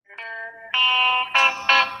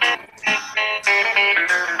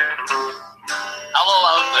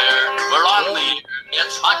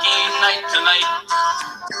hockey night tonight.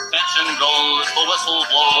 Tension goes, the whistle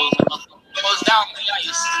blows, and the puck goes down the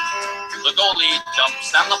ice. The goalie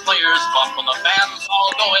jumps and the players bump and the fans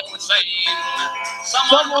all go insane.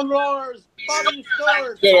 Someone roars, Bobby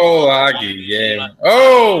scores. Good old hockey game.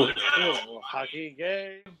 Oh! Good old hockey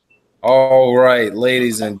game. All right,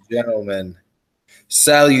 ladies and gentlemen.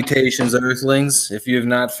 Salutations, Earthlings. If you have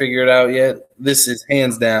not figured out yet, this is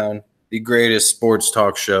hands down the greatest sports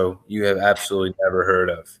talk show you have absolutely never heard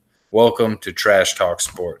of. Welcome to Trash Talk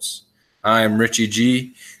Sports. I am Richie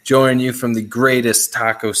G, joining you from the greatest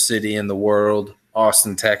taco city in the world,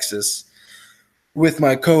 Austin, Texas, with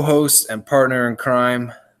my co-host and partner in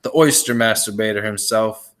crime, the oyster masturbator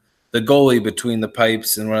himself, the goalie between the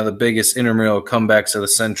pipes in one of the biggest intramural comebacks of the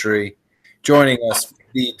century, joining us from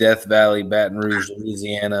the Death Valley, Baton Rouge,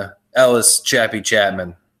 Louisiana, Ellis Chappie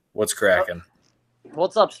Chapman. What's cracking?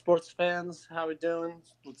 What's up, sports fans? How we doing?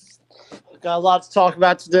 We've got a lot to talk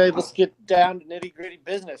about today. Let's get down to nitty-gritty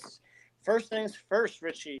business. First things first,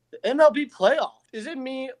 Richie. The MLB playoff. Is it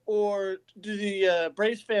me or do the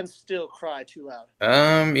Braves fans still cry too loud?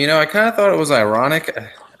 I kind of thought it was ironic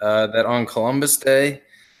that on Columbus Day,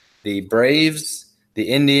 the Braves, the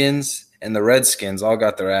Indians, and the Redskins all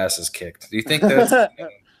got their asses kicked. Do you think that's a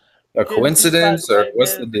coincidence or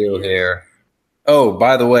what's the deal here? Oh,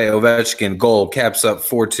 by the way, Ovechkin goal caps up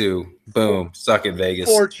 4-2. Boom. Suck it, Vegas.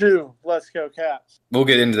 4-2. Let's go, Caps. We'll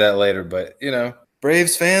get into that later, but,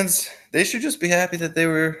 Braves fans, they should just be happy that they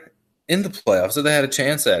were in the playoffs, that they had a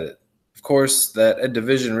chance at it. Of course, that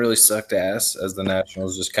division really sucked ass as the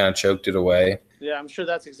Nationals just kind of choked it away. Yeah, I'm sure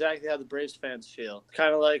that's exactly how the Braves fans feel.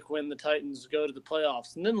 Kind of like when the Titans go to the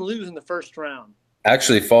playoffs and then lose in the first round.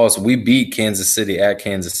 Actually, false. We beat Kansas City at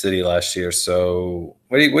Kansas City last year. So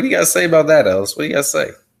what do you guys say about that, Ellis? What do you guys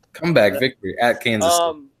say? Comeback victory at Kansas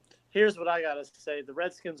City. Here's what I got to say. The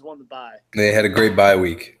Redskins won the bye. They had a great bye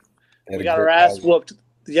week. We got our ass whooped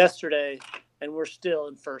yesterday, and we're still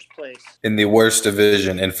in first place. In the worst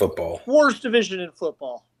division in football. Worst division in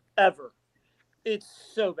football ever. It's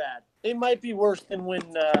so bad. It might be worse than when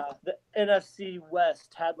the NFC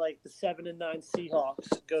West had like the 7-9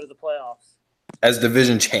 Seahawks go to the playoffs. As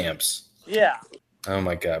division champs. Yeah. Oh,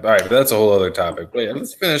 my God. All right, but that's a whole other topic. But yeah,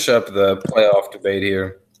 let's finish up the playoff debate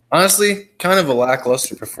here. Honestly, kind of a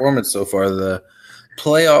lackluster performance so far. The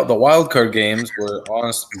wild card games were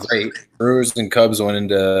honestly great. Brewers and Cubs went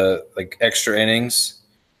into like extra innings.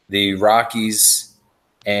 The Rockies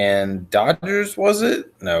and Dodgers, was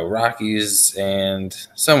it? No, Rockies and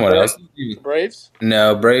someone else. Braves?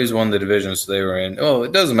 No, Braves won the division, so they were in. Oh,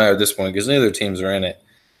 it doesn't matter at this point because neither teams are in it.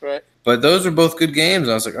 Right. But those are both good games.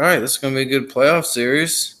 I was like, all right, this is going to be a good playoff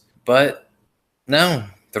series. But no,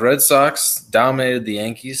 the Red Sox dominated the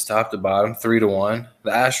Yankees top to bottom, 3-1. The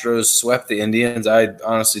Astros swept the Indians. I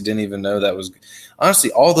honestly didn't even know that was –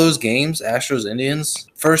 honestly, all those games, Astros-Indians,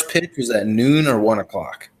 first pitch was at noon or 1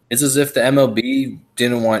 o'clock. It's as if the MLB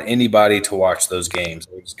didn't want anybody to watch those games.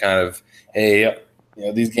 It was kind of, hey,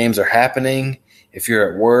 these games are happening. If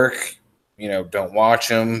you're at work – don't watch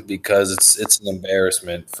them because it's an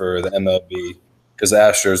embarrassment for the MLB because the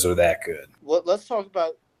Astros are that good. Let's talk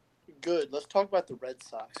about good. Let's talk about the Red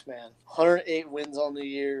Sox, man. 108 wins on the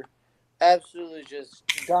year. Absolutely just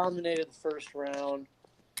dominated the first round.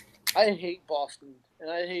 I hate Boston, and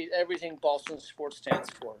I hate everything Boston sports stands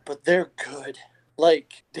for. But they're good.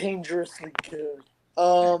 Like, dangerously good.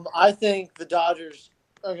 I think the Dodgers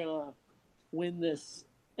are going to win this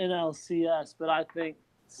NLCS, but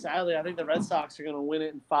sadly, I think the Red Sox are going to win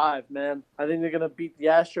it in 5, man. I think they're going to beat the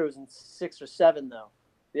Astros in 6 or 7, though.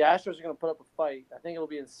 The Astros are going to put up a fight. I think it'll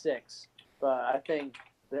be in 6. But I think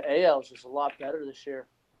the AL is just a lot better this year.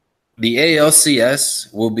 The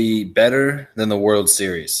ALCS will be better than the World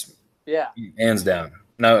Series. Yeah. Hands down.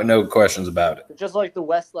 No questions about it. Just like the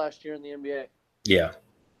West last year in the NBA. Yeah.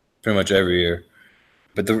 Pretty much every year.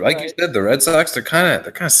 But you said, the Red Sox, they're kind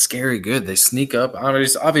of scary good. They sneak up.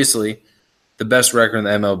 Obviously, the best record in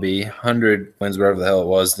the MLB, 100 wins, whatever the hell it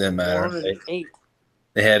was, didn't matter. 108.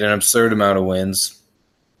 They had an absurd amount of wins.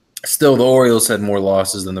 Still, the Orioles had more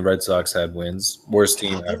losses than the Red Sox had wins. Worst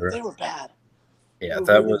team ever. They were bad. Yeah,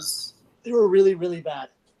 They were really, really bad.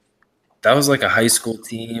 That was like a high school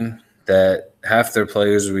team that half their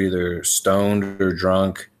players were either stoned or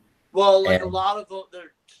drunk. Well, a lot of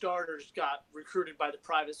their starters got recruited by the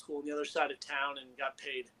private school on the other side of town and got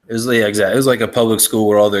paid. It was exactly. It was like a public school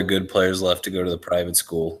where all their good players left to go to the private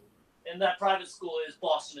school. And that private school is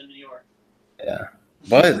Boston and New York. Yeah,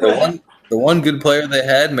 but the one good player they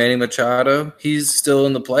had, Manny Machado, he's still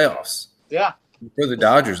in the playoffs. Yeah, for the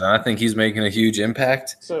Dodgers, and I think he's making a huge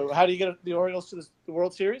impact. So, how do you get the Orioles to the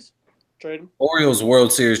World Series? Trade him. Orioles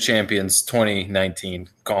World Series champions 2019.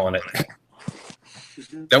 Calling it.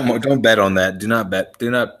 Don't bet on that. Do not bet.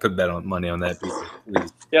 Do not put money on that, people.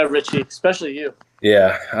 Please. Yeah, Richie, especially you.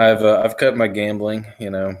 Yeah, I've cut my gambling.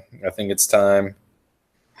 I think it's time.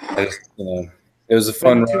 It was a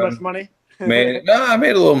fun Too run. much money. I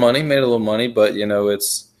made a little money, but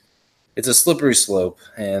it's a slippery slope,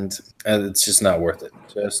 and it's just not worth it.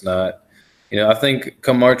 Just not. I think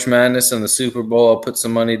come March Madness and the Super Bowl, I'll put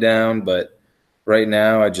some money down, but right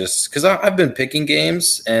now because I've been picking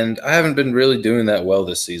games, and I haven't been really doing that well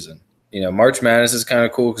this season. March Madness is kind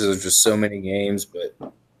of cool because there's just so many games, but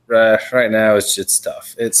right now it's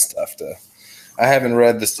tough. It's tough to. I haven't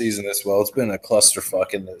read the season this well. It's been a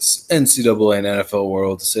clusterfuck in this NCAA and NFL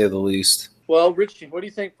world, to say the least. Well, Richie, what do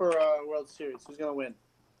you think for World Series? Who's going to win?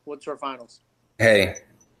 What's our finals? Hey,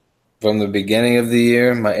 from the beginning of the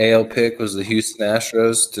year, my AL pick was the Houston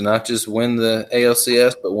Astros to not just win the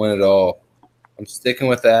ALCS, but win it all. I'm sticking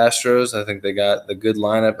with the Astros. I think they got the good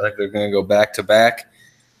lineup. I think they're going to go back-to-back.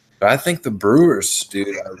 But I think the Brewers,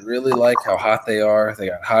 dude, I really like how hot they are. They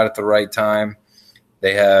got hot at the right time.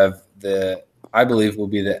 They have I believe will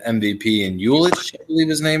be the MVP in Yelich, I believe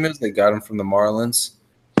his name is. They got him from the Marlins.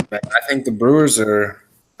 But I think the Brewers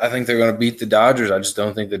I think they're going to beat the Dodgers. I just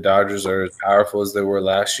don't think the Dodgers are as powerful as they were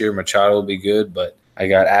last year. Machado will be good, but I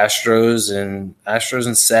got Astros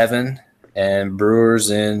in 7 and Brewers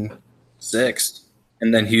in 6.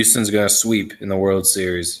 And then Houston's going to sweep in the World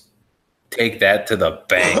Series. Take that to the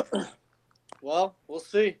bank. Well, we'll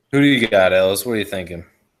see. Who do you got, Ellis? What are you thinking?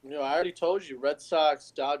 I already told you, Red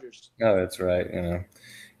Sox, Dodgers. Oh, that's right.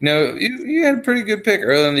 You had a pretty good pick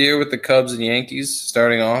early in the year with the Cubs and Yankees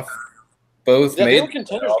starting off. Both made they were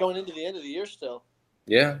contenders going into the end of the year still.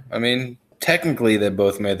 Yeah, I mean, technically they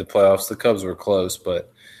both made the playoffs. The Cubs were close,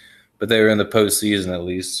 but they were in the postseason at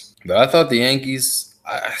least. But I thought the Yankees.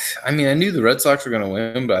 I knew the Red Sox were going to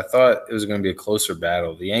win, but I thought it was going to be a closer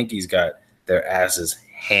battle. The Yankees got their asses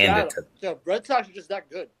handed to them. Yeah, Red Sox are just that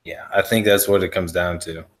good. Yeah, I think that's what it comes down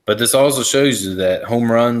to. But this also shows you that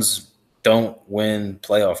home runs don't win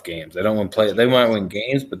playoff games. They don't win They might win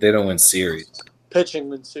games, but they don't win series. Pitching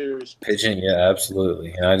wins series. Pitching, yeah,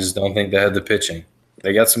 absolutely. And I just don't think they had the pitching.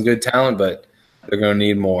 They got some good talent, but they're going to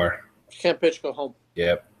need more. If you can't pitch, go home.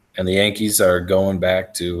 Yep. And the Yankees are going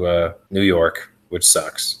back to New York, which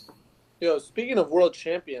sucks. Speaking of world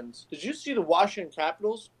champions, did you see the Washington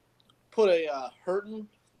Capitals put a hurting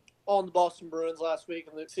on the Boston Bruins last week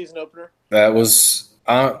in the season opener? That was,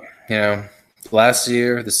 last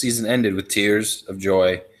year the season ended with tears of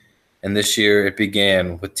joy, and this year it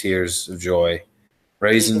began with tears of joy.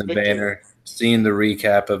 Raising the banner, seeing the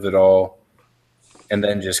recap of it all, and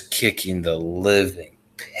then just kicking the living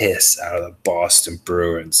piss out of the Boston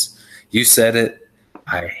Bruins. You said it.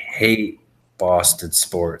 I hate Boston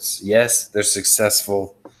sports. Yes, they're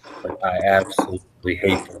successful, but I absolutely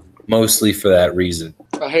hate them, mostly for that reason.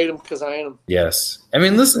 I hate them because I hate them. Yes. I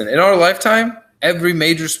mean, listen, in our lifetime, every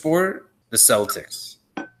major sport, the Celtics,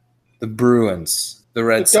 the Bruins, the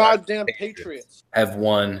Red Sox, goddamn Patriots have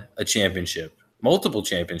won a championship. Multiple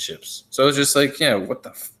championships. So it's just like, what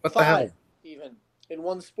the hell? Even in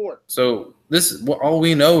one sport. So all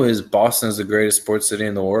we know is Boston is the greatest sports city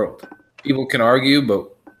in the world. People can argue, but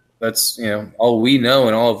that's, all we know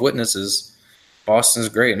and all of witnesses, Boston's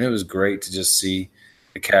great. And it was great to just see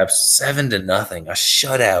the Caps 7-0, a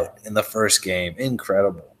shutout in the first game.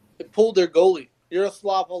 Incredible. They pulled their goalie.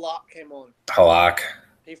 Yaroslav Halak came on. Halak.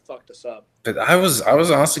 He fucked us up. But I was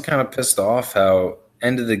honestly kind of pissed off how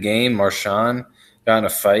end of the game, Marchand got in a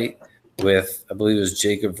fight with, I believe it was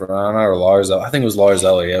Jacob Verana or Lars. I think it was Lars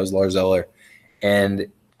Eller. Yeah, it was Lars Eller.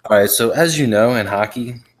 And, all right, so as you know, in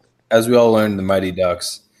hockey, as we all learned in the Mighty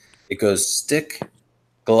Ducks, it goes stick,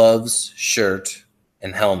 gloves, shirt,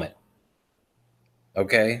 and helmet.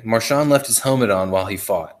 Okay? Marchand left his helmet on while he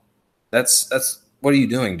fought. That's what are you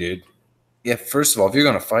doing, dude? Yeah, first of all, if you're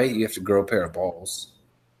going to fight, you have to grow a pair of balls.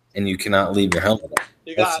 And you cannot leave your helmet on.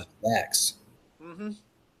 That's facts. Mm-hmm.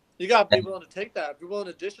 You got to be willing to take that. If you're willing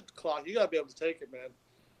to dish it to clock, you got to be able to take it, man.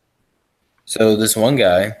 So this one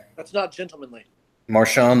guy. That's not gentlemanly.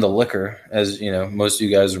 Marchand the licker, as most of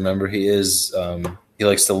you guys remember, he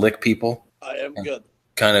likes to lick people. I am good.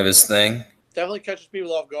 Kind of his thing. Definitely catches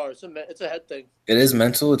people off guard. It's a head thing. It is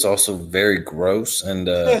mental. It's also very gross and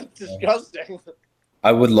disgusting.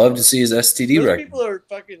 I would love to see his STD Those record. people are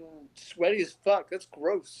fucking sweaty as fuck. That's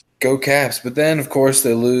gross. Go Caps. But then, of course,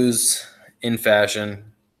 they lose in fashion,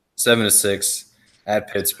 7-6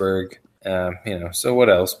 at Pittsburgh. So what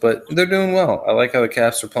else? But they're doing well. I like how the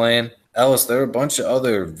Caps are playing. Ellis, there are a bunch of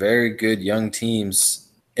other very good young teams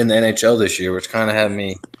in the NHL this year, which kind of had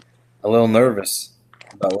me a little nervous.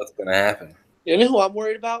 about what's going to happen. You know who I'm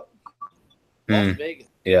worried about? Las Vegas.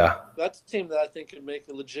 Yeah. That's a team that I think could make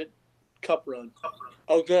a legit cup run.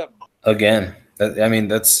 Again.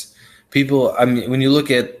 That's people. I mean, when you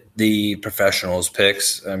look at the professionals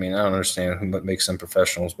picks, I mean, I don't understand who makes them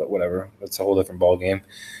professionals, but whatever. That's a whole different ballgame.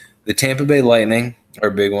 The Tampa Bay Lightning are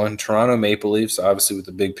a big one. Toronto Maple Leafs, obviously with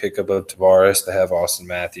the big pickup of Tavares to have Austin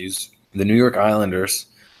Matthews. The New York Islanders,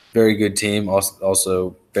 very good team.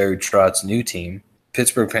 Also Barry Trott's new team.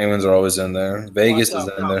 Pittsburgh Penguins are always in there. Vegas is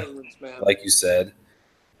in there, like you said.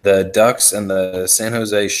 The Ducks and the San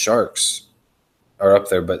Jose Sharks are up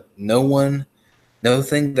there, but nothing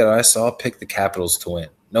that I saw picked the Capitals to win.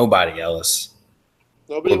 Nobody, Ellis.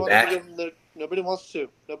 Nobody wants to.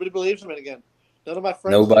 Nobody believes in it again. None of my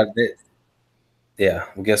friends. Nobody did. Yeah.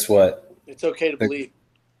 Well, guess what? It's okay to believe.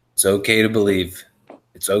 It's okay to believe.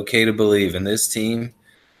 It's okay to believe in this team.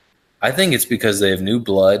 I think it's because they have new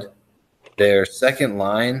blood. Their second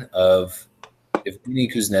line of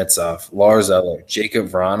Evgeny Kuznetsov, Lars Eller, Jacob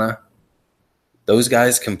Vrana, those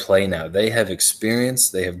guys can play now. They have experience.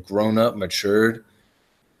 They have grown up, matured.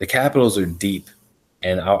 The Capitals are deep.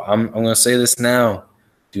 And I'm going to say this now.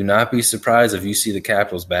 Do not be surprised if you see the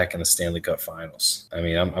Capitals back in the Stanley Cup Finals. I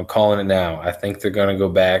mean, I'm calling it now. I think they're going to go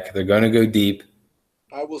back. They're going to go deep.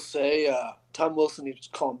 I will say Tom Wilson needs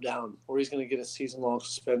to calm down or he's going to get a season-long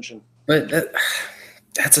suspension. But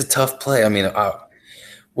that's a tough play. I mean,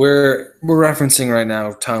 we're referencing right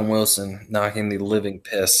now Tom Wilson knocking the living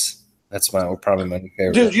piss. That's probably my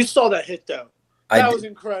favorite. Dude, you saw that hit, though. That was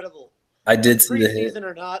incredible. I did see the hit. Preseason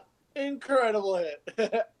or not, incredible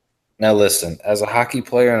hit. Now listen, as a hockey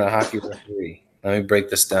player and a hockey referee, let me break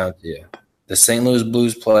this down to you. The St. Louis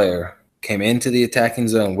Blues player came into the attacking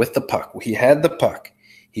zone with the puck. He had the puck.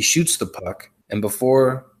 He shoots the puck, and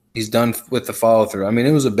before he's done with the follow-through, I mean,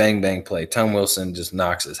 it was a bang-bang play. Tom Wilson just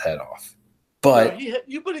knocks his head off. But he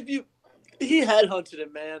headhunted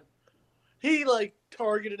him, man. He,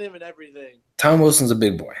 targeted him and everything. Tom Wilson's a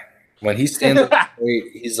big boy. When he stands up straight,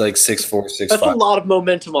 he's like 6'4", 6'5". That's a lot of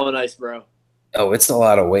momentum on ice, bro. Oh, it's a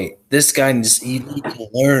lot of weight. This guy he can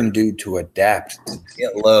learn, dude, to adapt, to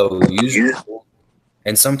get low, use your tool,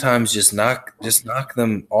 and sometimes just knock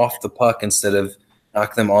them off the puck instead of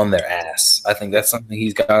knock them on their ass. I think that's something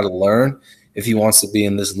he's got to learn if he wants to be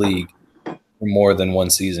in this league for more than one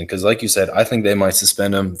season. Because, like you said, I think they might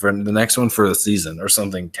suspend him for the next one for a season or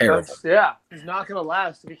something terrible. He's not going to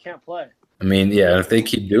last if he can't play. I mean, yeah, if they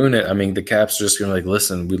keep doing it, I mean, the Caps are just going to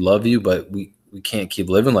listen, we love you, but we can't keep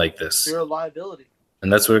living like this. You're a liability.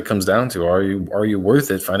 And that's what it comes down to. Are you worth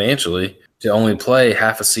it financially to only play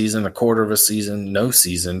half a season, a quarter of a season, no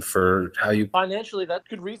season for how you – Financially, that's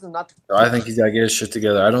good reason not to – So I think he's got to get his shit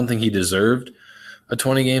together. I don't think he deserved a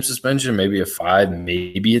 20-game suspension, maybe a 5,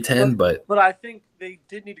 maybe a 10, but I think they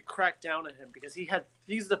did need to crack down on him because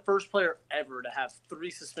he's the first player ever to have 3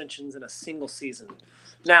 suspensions in a single season.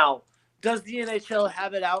 Now, does the NHL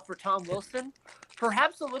have it out for Tom Wilson?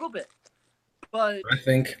 Perhaps a little bit. But I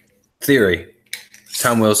think theory.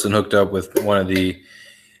 Tom Wilson hooked up with one of the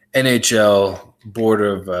NHL Board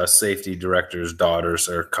of Safety Directors' daughters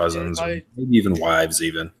or cousins, or maybe even wives.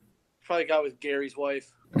 Even probably got with Gary's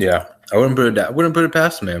wife. Yeah, I wouldn't put it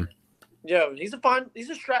past him, man. Yeah, he's a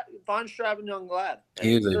fine strapping young lad.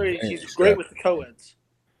 He's great with the co-eds.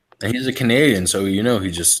 And he's a Canadian, so he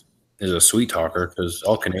just is a sweet talker because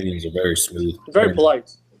all Canadians are very smooth, very polite,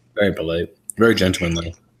 very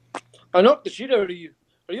gentlemanly. I know, Cheeto, are you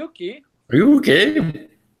okay? Are you okay?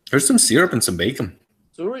 There's some syrup and some bacon.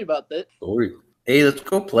 Sorry about that. Sorry. Hey, let's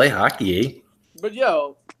go play hockey, eh? But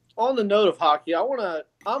on the note of hockey,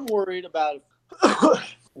 I'm worried about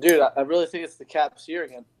dude, I really think it's the Caps here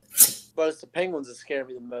again. But it's the Penguins that scare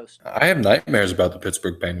me the most. I have nightmares about the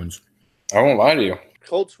Pittsburgh Penguins. I won't lie to you.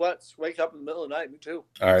 Cold sweats. Wake up in the middle of the night. Me too.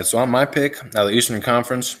 All right, so on my pick, out of the Eastern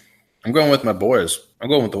Conference, I'm going with my boys. I'm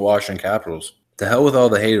going with the Washington Capitals. To hell with all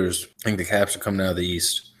the haters. I think the Caps are coming out of the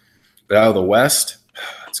East. But out of the West,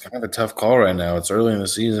 it's kind of a tough call right now. It's early in the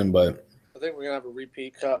season, but I think we're going to have a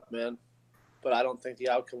repeat cup, man. But I don't think the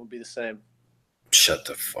outcome will be the same. Shut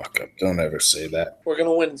the fuck up. Don't ever say that. We're going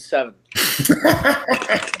to win in 7.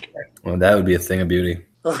 Well, that would be a thing of beauty.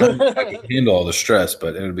 I can handle all the stress,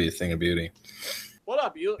 but it would be a thing of beauty. What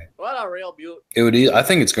up, Butte? What up, Real Butte? I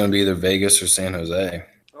think it's going to be either Vegas or San Jose.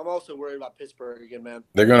 I'm also worried about Pittsburgh again, man.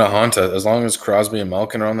 They're going to haunt us. As long as Crosby and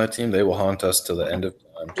Malkin are on that team, they will haunt us till the end of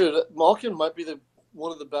time. Dude, Malkin might be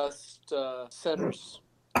one of the best centers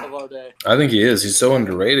of our day. I think he is. He's so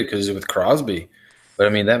underrated because he's with Crosby. But, I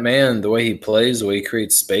mean, that man, the way he plays, the way he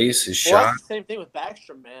creates space, his shot. That's the same thing with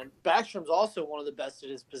Backstrom, man. Backstrom's also one of the best at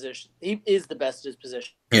his position. He is the best at his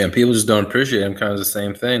position. Yeah, and people just don't appreciate him kind of the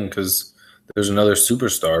same thing because there's another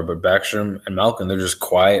superstar, but Backstrom and Malkin, they're just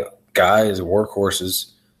quiet guys,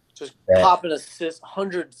 workhorses. Just popping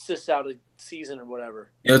 100 assists out a season or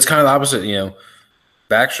whatever. It's kind of the opposite.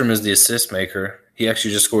 Backstrom is the assist maker. He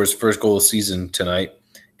actually just scored his first goal of the season tonight.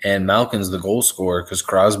 And Malkin's the goal scorer because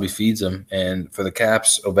Crosby feeds him. And for the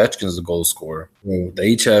Caps, Ovechkin's the goal scorer. They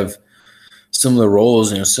each have similar roles,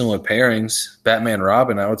 similar pairings. Batman,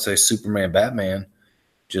 Robin, I would say Superman, Batman.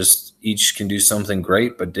 Just each can do something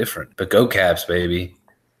great but different. But go Caps, baby.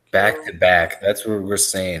 Back to back. That's what we're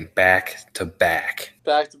saying. Back to back.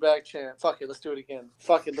 Back to back chant. Fuck it. Let's do it again.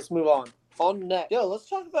 Fuck it. Let's move on. On next. Yo, let's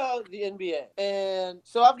talk about the NBA. And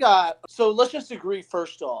so let's just agree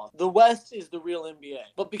first off. The West is the real NBA.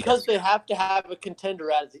 But because they have to have a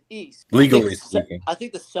contender out of the East. Legally speaking. I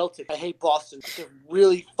think the Celtics, I hate Boston. They're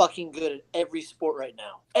really fucking good at every sport right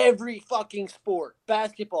now. Every fucking sport.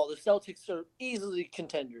 Basketball, the Celtics are easily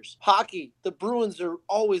contenders. Hockey, the Bruins are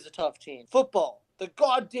always a tough team. Football, the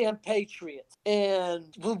goddamn Patriots. And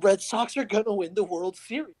the Red Sox are going to win the World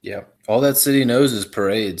Series. Yeah. All that city knows is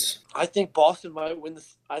parades. I think Boston might win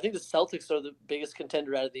this. I think the Celtics are the biggest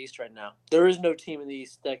contender out of the East right now. There is no team in the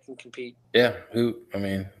East that can compete. Yeah.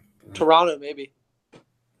 Toronto, maybe.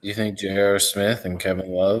 You think J.R. Smith and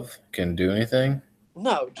Kevin Love can do anything?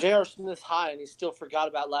 No. J.R. Smith's high, and he still forgot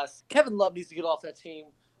about last. Kevin Love needs to get off that team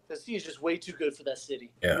because he is just way too good for that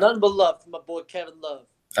city. Yeah. Nothing but love for my boy Kevin Love.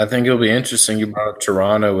 I think it'll be interesting. You brought up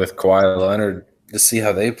Toronto with Kawhi Leonard to see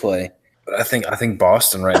how they play. But I think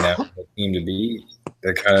Boston right now is the team to beat.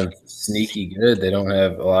 They're kind of sneaky good. They don't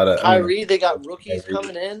have a lot of Kyrie. They got rookies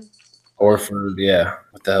coming in. Horford, yeah.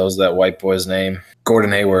 What the hell is that white boy's name?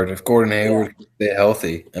 Gordon Hayward. If Gordon Hayward can stay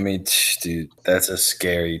healthy, dude, that's a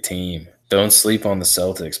scary team. Don't sleep on the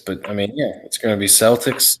Celtics. But it's going to be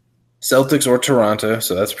Celtics or Toronto.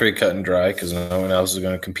 So that's pretty cut and dry because no one else is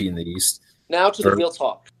going to compete in the East. Now to the real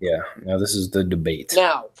talk. Yeah. Now this is the debate.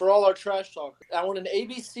 Now, for all our trash talk, I want an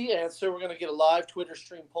ABC answer. We're going to get a live Twitter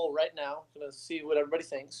stream poll right now. Going to see what everybody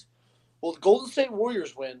thinks. Will the Golden State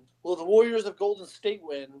Warriors win? Will the Warriors of Golden State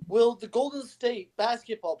win? Will the Golden State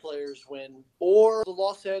basketball players win? Or the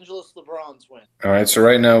Los Angeles LeBrons win? All right, so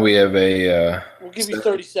right now we have we'll give you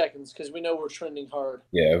 30 seconds because we know we're trending hard.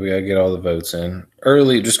 Yeah, we got to get all the votes in.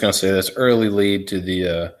 Early lead to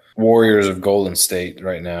the Warriors of Golden State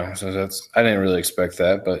right now. So I didn't really expect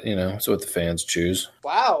that, but, it's what the fans choose.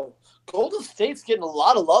 Wow. Golden State's getting a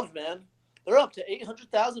lot of love, man. They're up to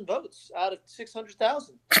 800,000 votes out of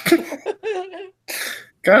 600,000.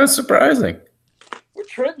 Kind of surprising. We're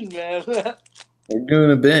trending, man. We're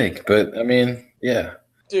doing it big, but, yeah.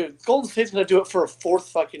 Dude, Golden State's going to do it for a fourth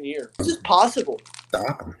fucking year. This is possible.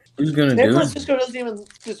 Stop them. Who's going to do it? San Francisco doesn't even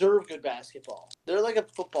deserve good basketball. They're like a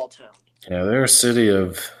football town. Yeah, they're a city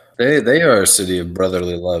of – they are a city of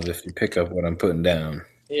brotherly love if you pick up what I'm putting down.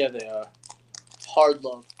 Yeah, they are. Hard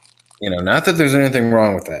love. Not that there's anything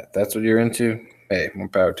wrong with that. That's what you're into. Hey, more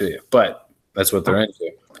power to you. But that's what they're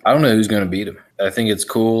into. I don't know who's going to beat him. I think it's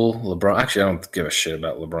cool. LeBron. Actually, I don't give a shit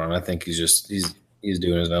about LeBron. I think he's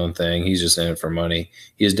doing his own thing. He's just in it for money.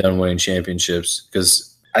 He's done winning championships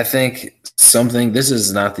because I think this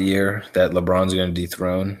is not the year that LeBron's going to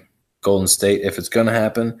dethrone Golden State. If it's going to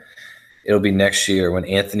happen, it'll be next year when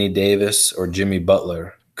Anthony Davis or Jimmy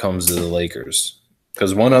Butler comes to the Lakers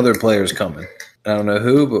because one other player is coming. I don't know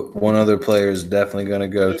who, but one other player is definitely going to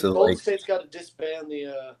go to the Golden Lakers. State's got to disband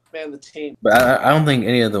the team. But I don't think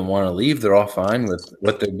any of them want to leave. They're all fine with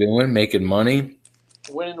what they're doing, making money.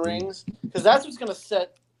 Winning rings. Because that's what's going to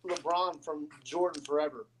set LeBron from Jordan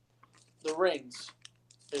forever. The rings.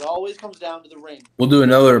 It always comes down to the ring. We'll do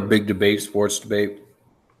another big debate, sports debate.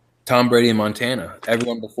 Tom Brady in Montana.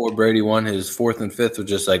 Everyone before Brady won his fourth and fifth was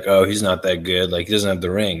just like, oh, he's not that good. Like, he doesn't have the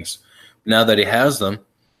rings. Now that he has them,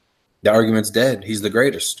 the argument's dead. He's the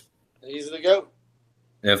greatest. He's the GOAT.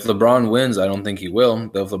 And if LeBron wins, I don't think he will.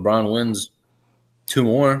 But if LeBron wins 2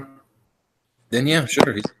 more, then yeah,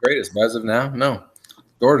 sure, he's the greatest. But as of now, no.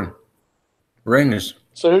 Jordan. Rings.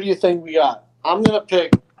 So who do you think we got? I'm going to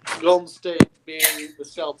pick Golden State being the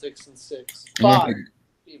Celtics in 6. 5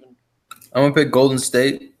 even. I'm going to pick Golden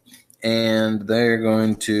State, and they're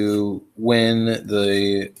going to win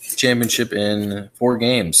the championship in 4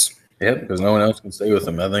 games. Yep, because no one else can stay with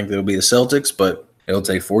them. I think they'll be the Celtics, but it'll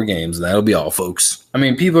take 4 games, and that'll be all, folks.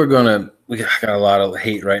 People are going to – we got a lot of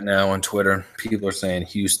hate right now on Twitter. People are saying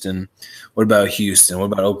Houston. What about Houston? What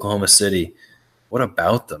about Oklahoma City? What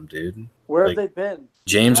about them, dude? Where have they been?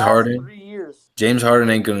 James Harden. 3 years. James Harden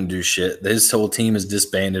ain't going to do shit. His whole team is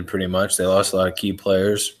disbanded pretty much. They lost a lot of key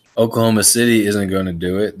players. Oklahoma City isn't going to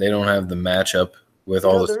do it. They don't have the matchup with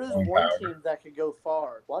all the there is scoring one power. team that could go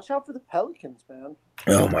far. Watch out for the Pelicans, man.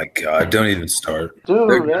 Oh my God! Don't even start. Dude,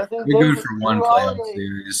 Anthony They're good Davis, for one Drew playoff Holiday,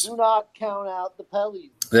 series. do not count out the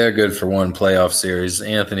Pellies. They're good for one playoff series.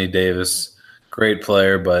 Anthony Davis, great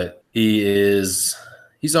player, but he's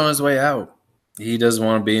on his way out. He doesn't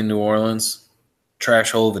want to be in New Orleans.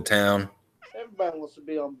 Trash hole of a town. Everybody wants to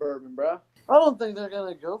be on Bourbon, bro. I don't think they're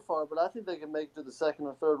going to go far, but I think they can make it to the second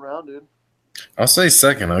or third round, dude. I'll say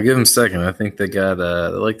second. I'll give them second. I think they got they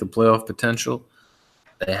like the playoff potential.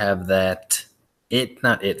 They have that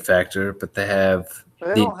not it factor, but they have They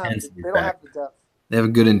the don't have intensity the factor. depth. They have a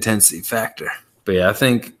good intensity factor. But yeah, I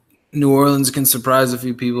think New Orleans can surprise a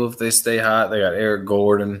few people if they stay hot. They got Eric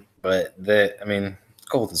Gordon, but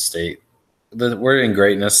Golden State. We're in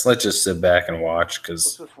greatness. Let's just sit back and watch Let's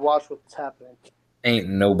because just watch what's happening. ain't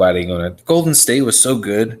nobody gonna. Golden State was so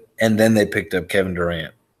good, and then they picked up Kevin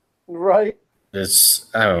Durant. Right?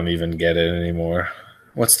 I don't even get it anymore.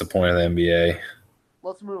 What's the point of the NBA?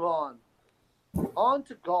 Let's move on. On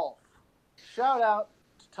to golf. Shout out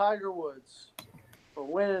to Tiger Woods for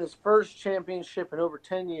winning his first championship in over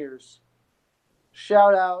 10 years.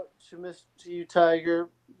 Shout out to you, Tiger.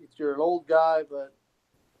 You're an old guy, but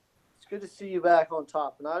it's good to see you back on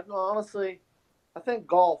top. And I think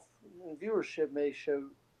golf viewership may show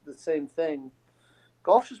the same thing.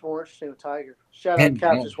 Golf's just more interesting with Tiger. Shout out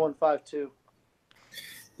Cactus 152.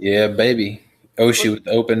 Yeah, baby. Oshie with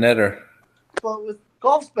the open netter. But with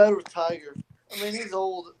golf's better with Tiger. I mean, he's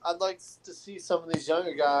old. I'd like to see some of these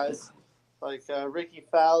younger guys, like Ricky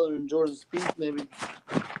Fowler and Jordan Spieth, maybe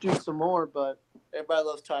do some more. But everybody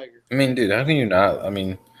loves Tiger. I mean, dude, how can you not? I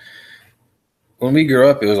mean, when we grew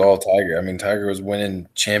up, it was all Tiger. I mean, Tiger was winning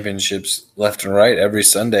championships left and right. Every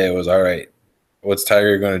Sunday, it was, all right, what's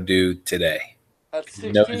Tiger going to do today? At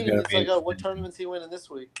 16, it's like, what tournament's he winning this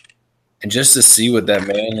week? And just to see what that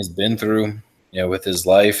man has been through, with his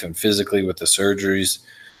life and physically with the surgeries,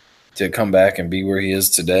 to come back and be where he is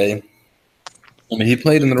today. I mean, he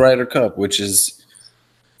played in the Ryder Cup, which is,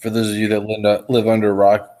 for those of you that live under a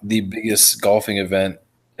rock, the biggest golfing event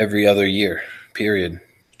every other year, period.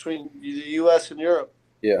 Between the U.S. and Europe.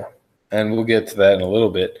 Yeah, and we'll get to that in a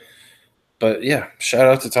little bit. But, yeah, shout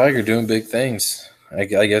out to Tiger doing big things. I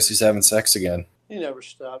guess he's having sex again. He never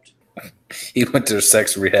stopped. He went to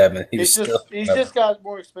sex rehab, and he's just got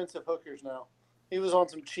more expensive hookers now. He was on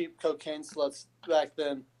some cheap cocaine sluts back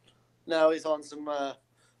then. Now he's on some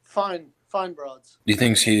fine broads. Do you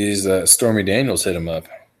think Stormy Daniels hit him up?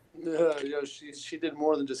 She did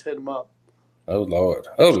more than just hit him up. Oh, Lord.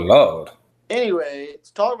 Oh, Lord. Anyway,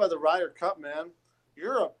 let's talk about the Ryder Cup, man.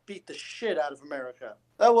 Europe beat the shit out of America.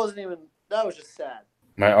 That was just sad.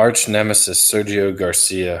 My arch nemesis, Sergio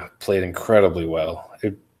Garcia, played incredibly well.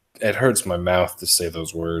 It hurts my mouth to say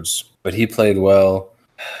those words, but he played well.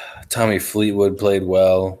 Tommy Fleetwood played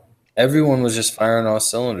well. Everyone was just firing all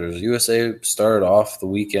cylinders. USA started off the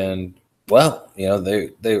weekend well.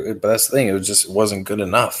 But that's the thing. It wasn't good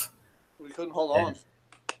enough. We couldn't hold on.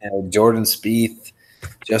 And Jordan Spieth,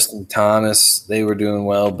 Justin Thomas, they were doing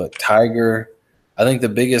well. But Tiger, I think the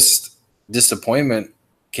biggest disappointment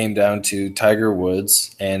came down to Tiger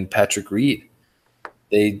Woods and Patrick Reed.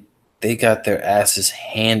 They got their asses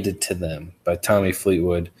handed to them by Tommy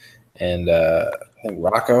Fleetwood and I think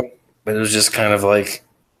Rocco. But it was just kind of like,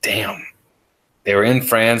 damn. They were in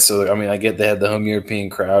France, so, I get they had the home European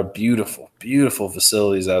crowd. Beautiful, beautiful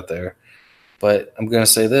facilities out there. But I'm going to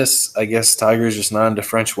say this. I guess Tiger's just not into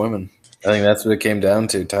French women. I think that's what it came down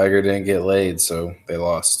to. Tiger didn't get laid, so they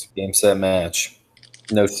lost. Game, set, match.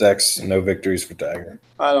 No sex, no victories for Tiger.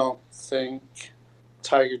 I don't think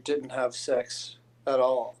Tiger didn't have sex at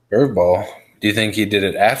all. Curveball. Do you think he did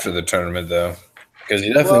it after the tournament, though? Because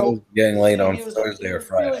he definitely was getting laid on Thursday or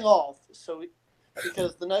Friday. He was feeling off,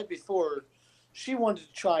 because the night before, she wanted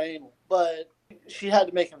to try anal, but she had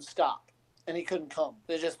to make him stop, and he couldn't come.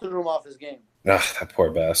 They just threw him off his game. Ugh, that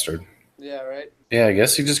poor bastard. Yeah, right? Yeah, I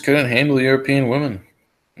guess he just couldn't handle European women.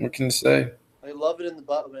 What can you say? They love it in the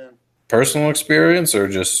butt, man. Personal experience or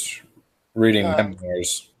just reading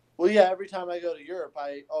memoirs? Well, yeah, every time I go to Europe,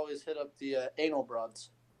 I always hit up the anal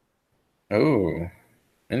broads. Oh,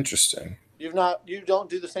 interesting. You don't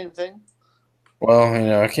do the same thing?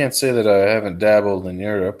 Well, I can't say that I haven't dabbled in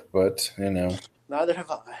Europe, but, Neither have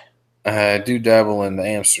I. I do dabble in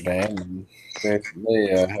Amsterdam, and they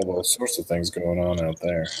have all sorts of things going on out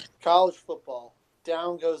there. College football.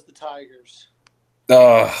 Down goes the Tigers.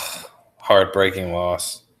 Ugh, heartbreaking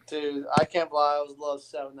loss. Dude, I can't believe I was low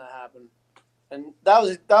 7 that happened. And that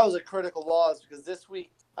was a critical loss because this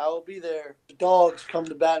week I will be there. The Dogs come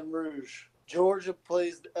to Baton Rouge. Georgia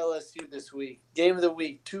plays LSU this week. Game of the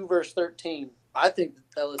week, 2 versus 13. I think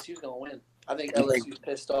LSU's going to win. I think LSU's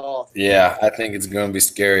pissed off. Yeah, I think it's going to be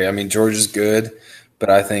scary. I mean, Georgia's good, but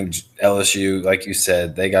I think LSU, like you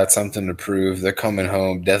said, they got something to prove. They're coming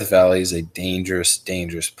home. Death Valley is a dangerous,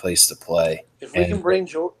 dangerous place to play. If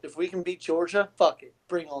we can beat Georgia, fuck it,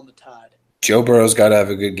 bring on the Tide. Joe Burrow's got to have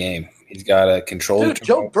a good game. He's got to control. Dude,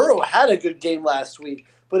 Joe Burrow had a good game last week,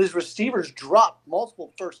 but his receivers dropped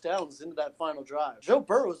multiple first downs into that final drive. Joe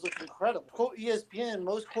Burrow's looking incredible. Quote ESPN,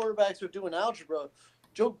 most quarterbacks are doing algebra.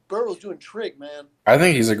 Joe Burrow's doing trig, man. I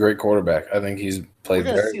think he's a great quarterback. I think he's played very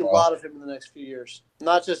well. We're going to see a lot of him in the next few years,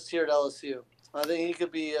 not just here at LSU. I think he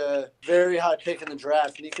could be a very high pick in the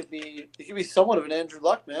draft, and he could be somewhat of an Andrew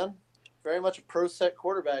Luck, man. Very much a pro set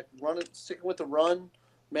quarterback, sticking with the run,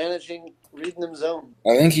 managing, reading them zone.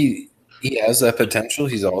 I think he has that potential.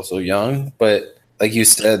 He's also young, but like you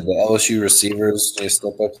said, the LSU receivers, they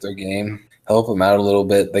step up their game, help them out a little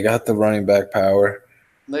bit. They got the running back power.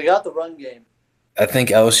 They got the run game. I think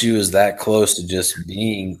LSU is that close to just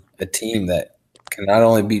being a team that can not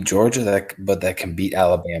only beat Georgia, but that can beat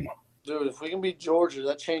Alabama. Dude, if we can beat Georgia,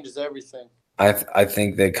 that changes everything. I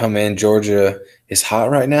think they come in. Georgia is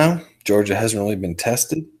hot right now. Georgia hasn't really been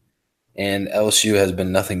tested, and LSU has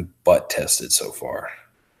been nothing but tested so far.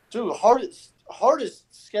 Dude,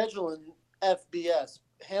 hardest schedule in FBS,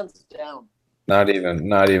 hands down. Not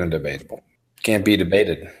even debatable. Can't be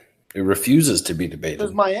debated. It refuses to be debated.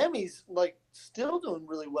 Because Miami's still doing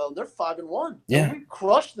really well. They're 5-1. Yeah, we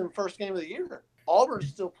crushed them first game of the year. Auburn's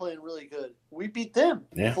still playing really good. We beat them.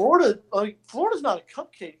 Yeah. Florida's not a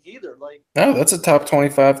cupcake either. No, that's a top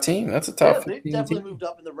 25 team. That's a top 15 they definitely team. moved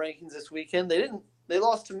up in the rankings this weekend. They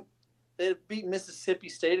beat Mississippi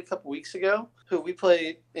State a couple weeks ago, who we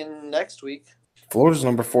play in next week. Florida's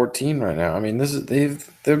number 14 right now. I mean,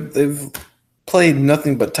 they've played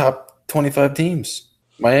nothing but top 25 teams.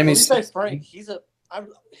 Miami's Frank. He's a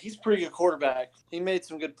pretty good quarterback. He made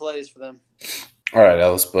some good plays for them. All right,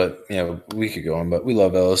 Ellis, but we could go on, but we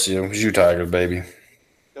love LSU. It's your Tigers, baby.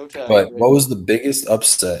 Go Tigers. But baby. what was the biggest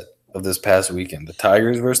upset of this past weekend? The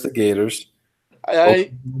Tigers versus the Gators.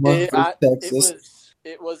 It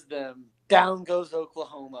was them. Down goes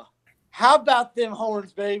Oklahoma. How about them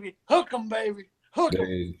horns, baby? Hook 'em, baby. Hook 'em.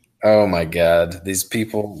 Dude, oh my God, these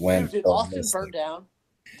people went. Dude, did Austin burn down?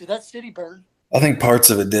 Did that city burn? I think parts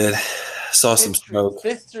of it did. Saw some smoke.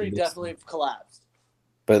 Fifth Street definitely collapsed.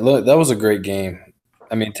 But look, that was a great game.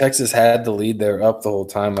 I mean, Texas had the lead there up the whole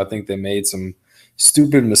time. I think they made some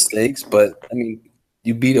stupid mistakes, but I mean,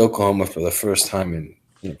 you beat Oklahoma for the first time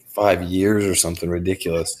in 5 years or something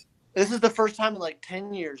ridiculous. This is the first time in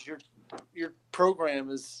 10 years your program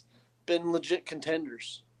has been legit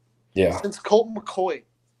contenders. Yeah. Since Colt McCoy.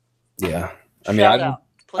 Yeah. I mean, I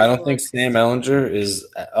don't think Sam Ehlinger is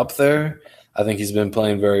up there. I think he's been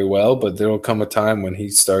playing very well, but there will come a time when he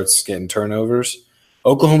starts getting turnovers.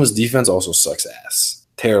 Oklahoma's defense also sucks ass.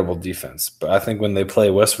 Terrible defense. But I think when they play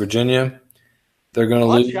West Virginia, they're going to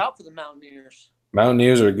lose. Watch out for the Mountaineers.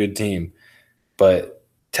 Mountaineers are a good team. But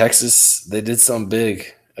Texas, they did something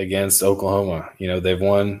big against Oklahoma. They've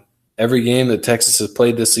won every game that Texas has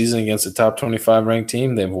played this season against a top 25 ranked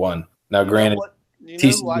team. They've won. Now, granted,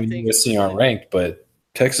 TCU and USC aren't ranked, but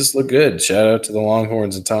Texas looked good. Shout out to the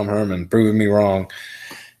Longhorns and Tom Herman proving me wrong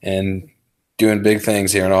and doing big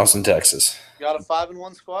things here in Austin, Texas. You got a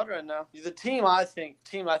 5-1 squad right now. The team I think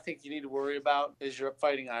you need to worry about is your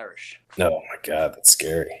Fighting Irish. Oh my God, that's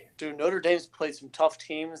scary. Dude, Notre Dame's played some tough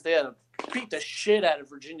teams. They had to beat the shit out of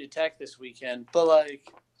Virginia Tech this weekend. But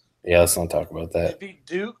yeah, let's not talk about that. They beat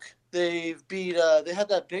Duke. They had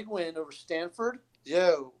that big win over Stanford.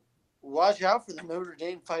 Yo, watch out for the Notre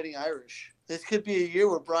Dame Fighting Irish. This could be a year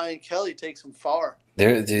where Brian Kelly takes them far.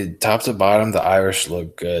 Dude, top to bottom, the Irish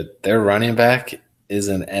look good. Their running back is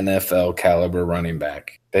an NFL caliber running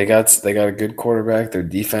back. They got a good quarterback. Their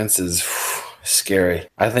defense is scary.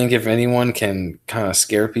 I think if anyone can kind of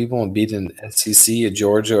scare people and beat an SEC, a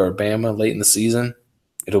Georgia, or Bama late in the season,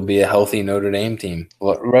 it'll be a healthy Notre Dame team.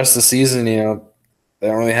 Well, the rest of the season, they don't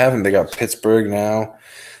really have them. They got Pittsburgh now.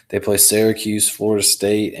 They play Syracuse, Florida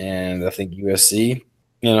State, and I think USC.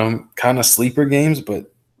 Kind of sleeper games,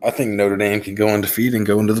 but I think Notre Dame can go undefeated and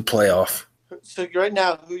go into the playoff. So right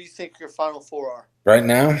now, who do you think your Final Four are? Right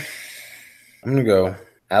now, I'm going to go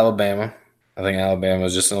Alabama. I think Alabama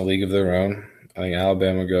is just in a league of their own. I think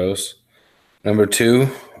Alabama goes. Number 2,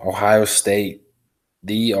 Ohio State,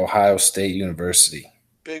 the Ohio State University.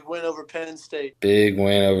 Big win over Penn State. Big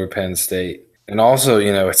win over Penn State. And also,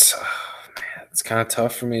 it's kind of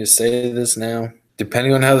tough for me to say this now.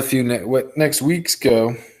 Depending on how what next weeks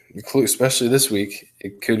go, especially this week,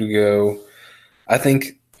 it could go. I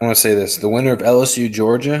think I want to say this: the winner of LSU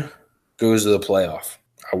Georgia goes to the playoff.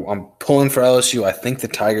 I'm pulling for LSU. I think the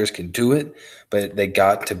Tigers can do it, but they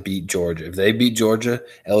got to beat Georgia. If they beat Georgia,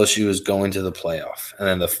 LSU is going to the playoff. And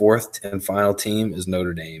then the fourth and final team is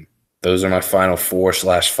Notre Dame. Those are my final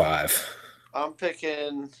 4/5. I'm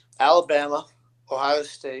picking Alabama, Ohio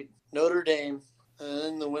State, Notre Dame, and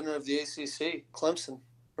then the winner of the ACC, Clemson.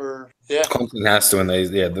 Clemson has to win.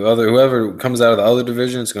 Whoever comes out of the other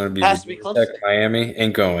division is going to be has to be Clemson. Miami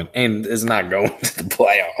ain't going and is not going to the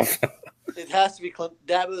playoff. It has to be Clemson.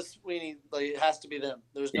 Dabo Swinney, it has to be them.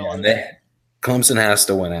 There's no other. Clemson has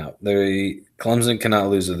to win out. Clemson cannot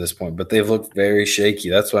lose at this point, but they've looked very shaky.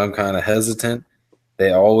 That's why I'm kind of hesitant.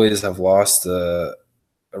 They always have lost a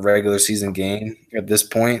regular season game at this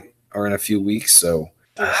point or in a few weeks. So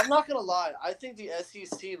dude, I'm not gonna lie. I think the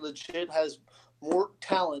SEC legit has more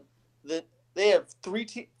talent. That they have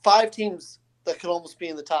 5 teams that could almost be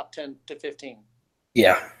in the top 10 to 15.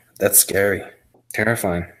 Yeah, that's scary,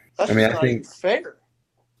 terrifying. That's I think fair.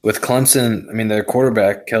 With Clemson, their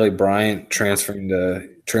quarterback Kelly Bryant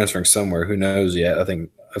transferring somewhere. Who knows yet? I think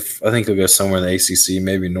he'll go somewhere in the ACC,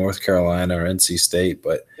 maybe North Carolina or NC State.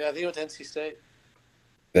 But yeah, I think he went to NC State.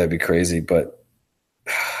 That'd be crazy. But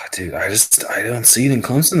dude, I don't see it in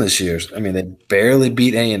Clemson this year. They barely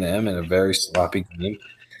beat A&M in a very sloppy game.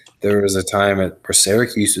 There was a time where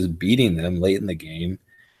Syracuse was beating them late in the game.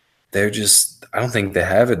 I don't think they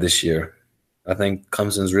have it this year. I think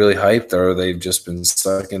Clemson's really hyped, or they've just been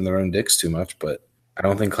stuck in their own dicks too much. But I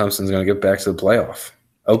don't think Clemson's going to get back to the playoff.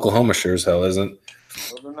 Oklahoma sure as hell isn't.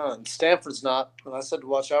 Well, they're not. Stanford's not. And I said to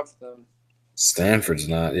watch out for them. Stanford's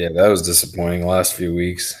not. Yeah, that was disappointing the last few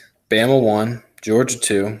weeks. Bama 1, Georgia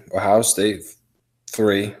 2, Ohio State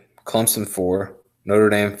 3, Clemson 4, Notre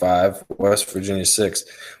Dame 5, West Virginia 6.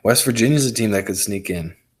 West Virginia's a team that could sneak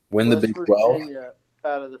in. Win the Big 12. Virginia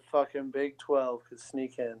out of the fucking Big 12 could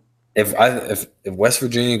sneak in. If West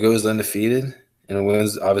Virginia goes undefeated and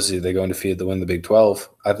wins, obviously they go undefeated to win the Big 12,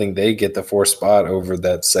 I think they get the 4th spot over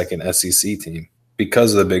that second SEC team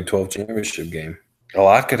because of the Big 12 championship game. A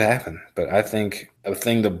lot could happen, but I think a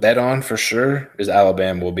thing to bet on for sure is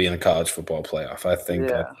Alabama will be in the college football playoff. I think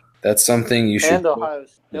that's something you should. And Ohio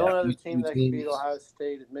State. The only other team that can beat Ohio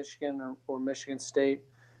State is Michigan or Michigan State,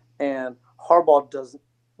 and Harbaugh doesn't.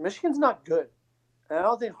 Michigan's not good, and I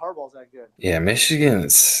don't think Harbaugh's that good. Yeah,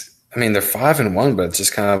 Michigan's. They're 5-1, but it's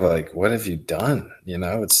just kind of like, what have you done?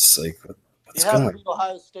 It's just like, what's going on? You haven't beat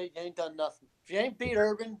Ohio State, you ain't done nothing. If you ain't beat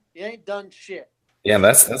Urban, you ain't done shit. Yeah,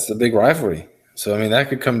 that's the big rivalry. So that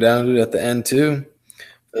could come down to it at the end too.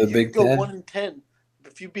 For the Big Ten. Go 1-10.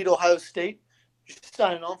 If you beat Ohio State, you're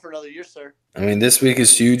signing on for another year, sir. This week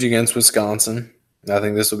is huge against Wisconsin. I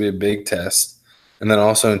think this will be a big test. And then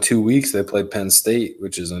also in 2 weeks they play Penn State,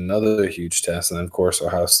 which is another huge test. And then of course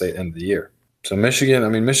Ohio State end of the year. So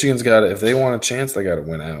Michigan's got it. If they want a chance, they got to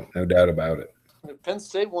win out. No doubt about it. If Penn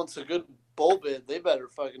State wants a good bowl bid, they better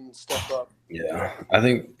fucking step up. Yeah, I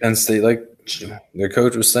think Penn State, like their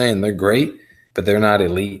coach was saying, they're great, but they're not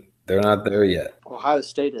elite. They're not there yet. Ohio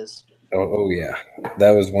State is. Oh yeah.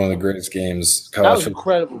 That was one of the greatest games. That was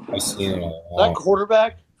incredible. I've seen in a that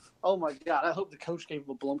quarterback, oh my God. I hope the coach gave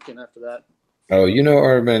him a Blumpkin after that. Oh,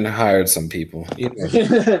 Urban hired some people.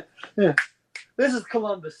 This is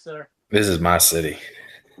Columbus, sir. This is my city.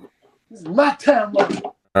 This is my town, buddy.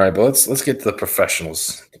 All right, but let's get to the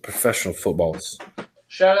professionals, the professional footballs.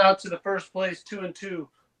 Shout out to the first place 2-2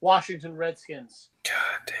 Washington Redskins. God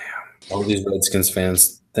damn! All these Redskins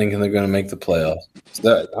fans thinking they're going to make the playoffs.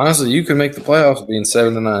 Honestly, you could make the playoffs being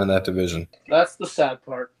 7-9 in that division. That's the sad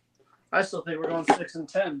part. I still think we're going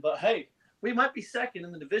 6-10, but hey, we might be second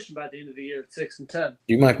in the division by the end of the year at 6-10.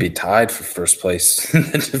 You might be tied for first place in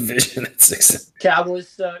the division at 6. Cowboys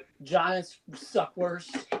suck. Giants suck worse.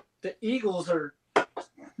 The Eagles are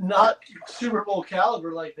not Super Bowl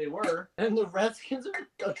caliber like they were, and the Redskins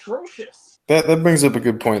are atrocious. That brings up a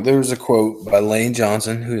good point. There was a quote by Lane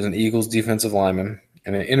Johnson, who's an Eagles defensive lineman.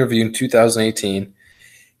 In an interview in 2018,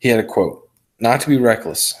 he had a quote, "Not to be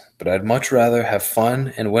reckless, but I'd much rather have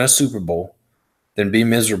fun and win a Super Bowl than be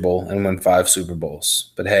miserable and win 5 Super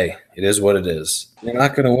Bowls. But hey, it is what it is. You're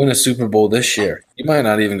not going to win a Super Bowl this year. You might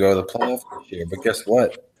not even go to the playoffs this year, but guess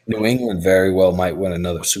what? New England very well might win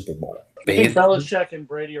another Super Bowl." I think Belichick and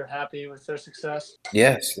Brady are happy with their success.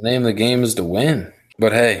 Yes, the name of the game is to win.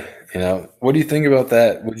 But hey, what do you think about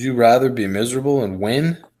that? Would you rather be miserable and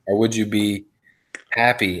win, or would you be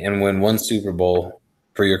happy and win 1 Super Bowl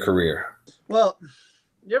for your career? Well,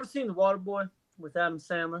 you ever seen The Waterboy with Adam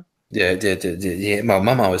Sandler? Yeah. My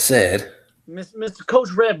mama always said. Mr.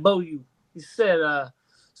 Coach Red Bow, he said,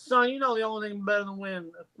 son, the only thing better than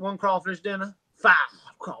win 1 crawfish dinner? 5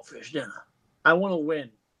 crawfish dinner. I want to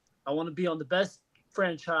win. I want to be on the best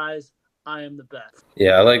franchise I am the best.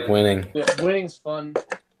 Yeah, I like winning. Yeah, winning's fun.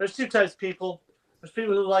 There's two types of people. There's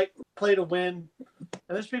people who like play to win, and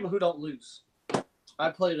there's people who don't lose. I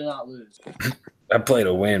play to not lose. I play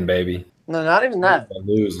to win, baby. No, not even that. I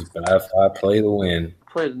lose, but I play to win.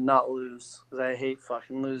 I play to not lose because I hate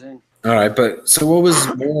fucking losing. All right, but so what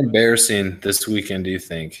was more embarrassing this weekend, do you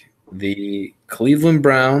think? The Cleveland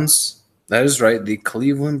Browns, that is right, the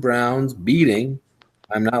Cleveland Browns beating,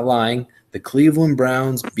 I'm not lying, the Cleveland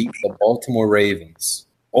Browns beat the Baltimore Ravens,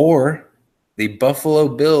 or the Buffalo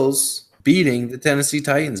Bills beating the Tennessee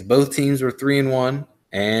Titans. Both teams were 3-1,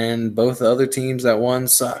 and both the other teams that won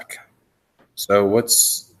suck. So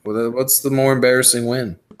what's the more embarrassing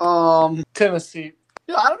win? Tennessee.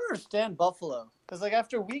 Yeah, I don't understand Buffalo because like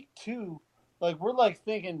after week 2, like we're like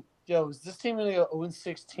thinking, yo, is this team gonna go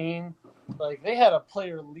 0-16? Like they had a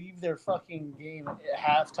player leave their fucking game at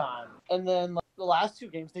halftime, and then like, the last 2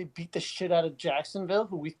 games they beat the shit out of Jacksonville,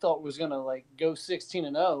 who we thought was gonna like go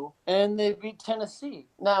 16-0, and they beat Tennessee.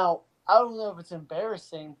 Now I don't know if it's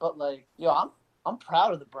embarrassing, but like, yo, I'm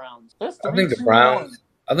proud of the Browns. There's 3-2-1.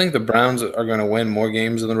 I think the Browns are going to win more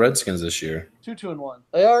games than the Redskins this year. 2-2-1.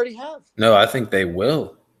 They already have. No, I think they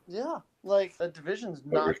will. Yeah, like that division's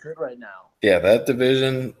not good right now. Yeah, that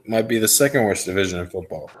division might be the second worst division in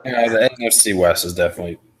football. Yeah, the NFC West is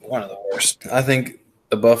definitely one of the worst. I think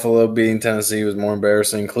the Buffalo beating Tennessee was more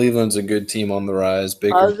embarrassing. Cleveland's a good team on the rise.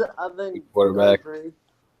 I think quarterback. I agree.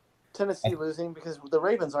 Tennessee losing because the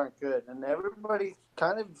Ravens aren't good, and everybody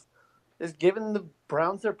kind of is giving the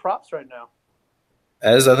Browns their props right now.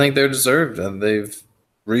 As I think they're deserved. They've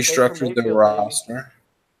restructured their roster.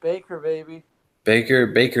 Baker, baby.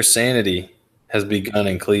 Baker sanity has begun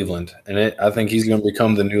in Cleveland, and I think he's going to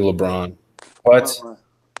become the new LeBron. But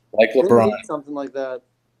like LeBron, something like that.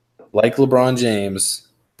 Like LeBron James,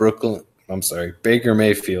 Baker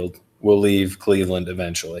Mayfield will leave Cleveland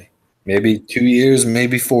eventually. Maybe 2 years,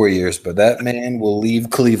 maybe 4 years, but that man will leave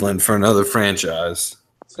Cleveland for another franchise.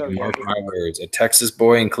 So mark my words. A Texas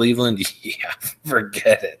boy in Cleveland, yeah,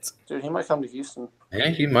 forget it. Dude, he might come to Houston. Yeah,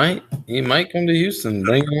 he might. He might come to Houston.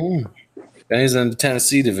 Bring him home. Then he's in the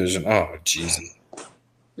Tennessee division. Oh, Jesus.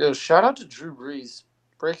 Yo, shout out to Drew Brees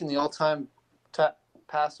breaking the all-time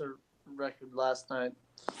passer record last night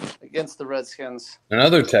against the Redskins.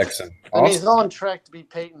 Another Texan. And he's on track to beat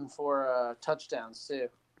Peyton for touchdowns, too.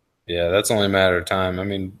 Yeah, that's only a matter of time. I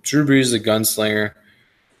mean, Drew Brees is a gunslinger.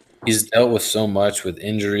 He's dealt with so much with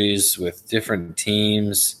injuries, with different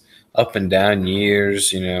teams, up and down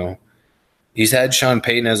years, you know. He's had Sean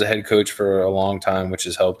Payton as a head coach for a long time, which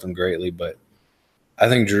has helped him greatly. But I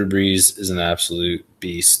think Drew Brees is an absolute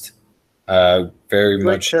beast. Very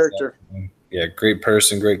much character. Yeah, great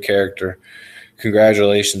person, great character.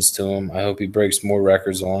 Congratulations to him. I hope he breaks more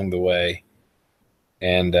records along the way.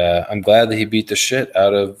 And I'm glad that he beat the shit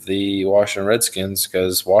out of the Washington Redskins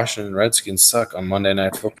because Washington Redskins suck on Monday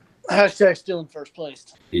Night Football. Hashtag still in first place.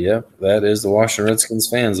 Yep, that is the Washington Redskins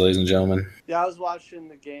fans, ladies and gentlemen. Yeah, I was watching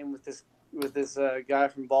the game with this guy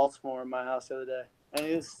from Baltimore in my house the other day, and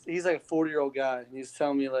he's like a 40-year-old guy, and he's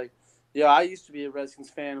telling me like, yeah, I used to be a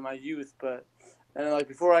Redskins fan in my youth, and like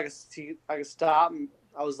before I could stop, and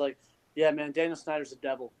I was like, yeah, man, Daniel Snyder's a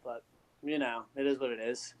devil, but you know, it is what it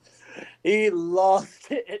is. He lost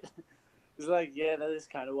it. He's like, yeah, that is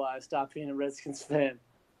kind of why I stopped being a Redskins fan.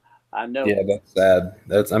 I know. Yeah, that's sad.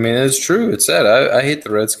 It's true. It's sad. I hate the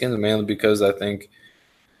Redskins mainly because I think,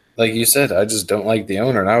 like you said, I just don't like the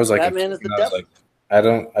owner. And I was like, that man is the devil. I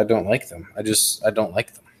don't like them. I don't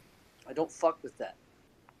like them. I don't fuck with that.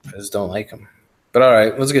 I just don't like them. But all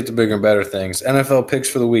right, let's get to bigger and better things. NFL picks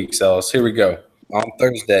for the week, Ellis. Here we go. On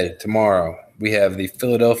Thursday, tomorrow, we have the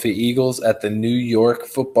Philadelphia Eagles at the New York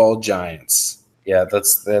Football Giants. Yeah,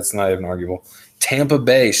 that's not even arguable.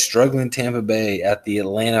 Struggling Tampa Bay at the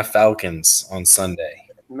Atlanta Falcons on Sunday.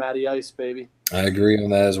 Matty Ice, baby. I agree on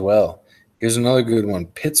that as well. Here's another good one.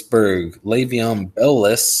 Pittsburgh, Le'Veon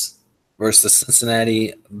Bell-less versus the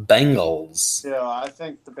Cincinnati Bengals. Yeah, I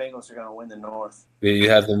think the Bengals are going to win the North. You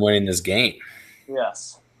have them winning this game.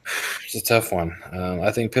 Yes. It's a tough one.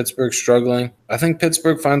 I think Pittsburgh's struggling. I think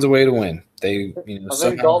Pittsburgh finds a way to win. I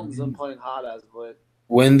think Dalton's been playing hot as of late.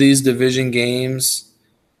 Win these division games.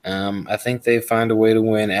 I think they find a way to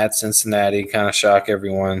win at Cincinnati, kind of shock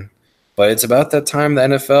everyone. But it's about that time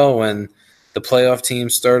in the NFL when the playoff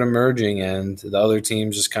teams start emerging and the other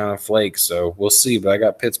teams just kind of flake. So we'll see. But I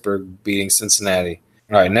got Pittsburgh beating Cincinnati.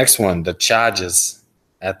 All right, next one, the Chargers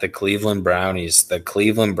at the Cleveland Brownies. The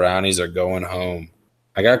Cleveland Brownies are going home.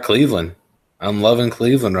 I got Cleveland. I'm loving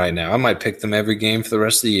Cleveland right now. I might pick them every game for the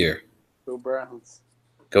rest of the year. Go Browns.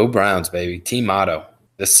 Go Browns, baby. Team motto.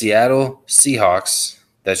 The Seattle Seahawks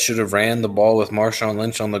that should have ran the ball with Marshawn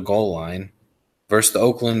Lynch on the goal line versus the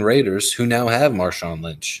Oakland Raiders, who now have Marshawn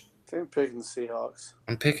Lynch. I think I'm picking the Seahawks.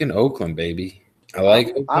 I'm picking Oakland, baby. I like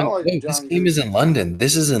Oakland. I don't like Oh, John this game is in London.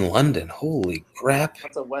 This is in London. Holy crap.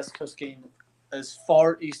 That's a West Coast game as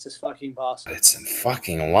far east as fucking possible. It's in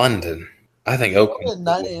fucking London. I think Oakland. A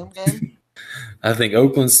 9 a.m. game? I think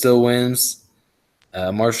Oakland still wins.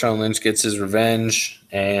 Marshawn Lynch gets his revenge,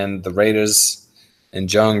 and the Raiders and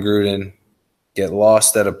John Gruden get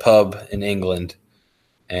lost at a pub in England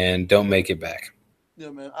and don't make it back. Yeah,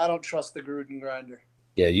 man. I don't trust the Gruden grinder.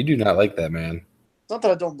 Yeah, you do not like that, man. It's not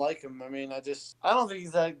that I don't like him. I mean, I don't think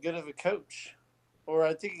he's that good of a coach. Or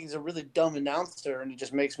I think he's a really dumb announcer, and it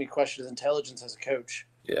just makes me question his intelligence as a coach.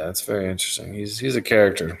 Yeah, that's very interesting. He's a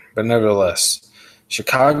character, but nevertheless.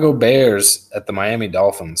 Chicago Bears at the Miami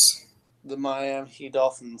Dolphins. The Miami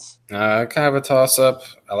Dolphins. Kind of a toss-up.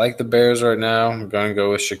 I like the Bears right now. I'm going to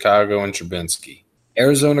go with Chicago and Trubinsky.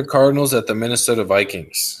 Arizona Cardinals at the Minnesota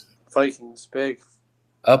Vikings. Vikings, big.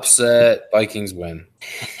 Upset. Vikings win.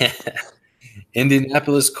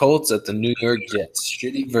 Indianapolis Colts at the New York Jets.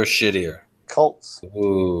 Shitty versus shittier. Colts.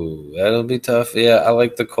 Ooh, that'll be tough. Yeah, I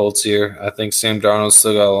like the Colts here. I think Sam Darnold's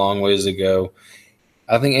still got a long ways to go.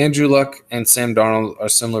 I think Andrew Luck and Sam Darnold are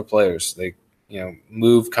similar players. They,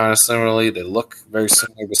 move kind of similarly. They look very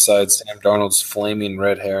similar besides Sam Darnold's flaming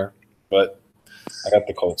red hair. But I got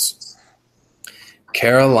the Colts.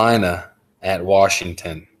 Carolina at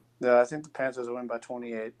Washington. Yeah, I think the Panthers win by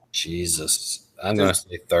 28. Jesus. I'm going to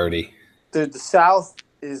say 30. Dude, the South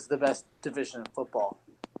is the best division in football.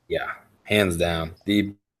 Yeah, hands down.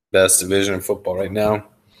 The best division in football right now.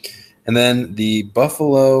 And then the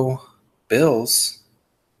Buffalo Bills,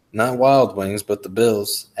 not Wild Wings, but the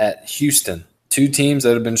Bills at Houston. Two teams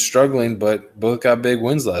that have been struggling, but both got big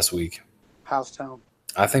wins last week. Housetown.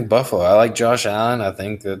 I think Buffalo. I like Josh Allen. I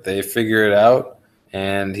think that they figure it out,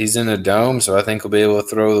 and he's in a dome, so I think he'll be able to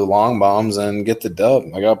throw the long bombs and get the dub.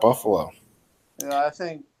 I got Buffalo. Yeah, I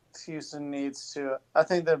think Houston needs to. I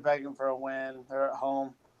think they're begging for a win. They're at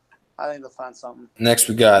home. I think they'll find something. Next,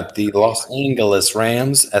 we got the Los Angeles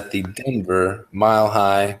Rams at the Denver Mile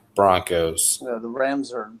High Broncos. Yeah, the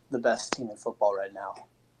Rams are the best team in football right now.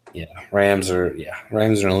 Yeah, Rams are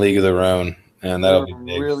in a league of their own, and that'll be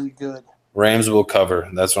big. Really good. Rams will cover.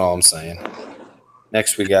 That's all I'm saying.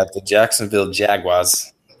 Next, we got the Jacksonville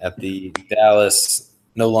Jaguars at the Dallas,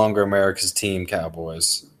 no longer America's team,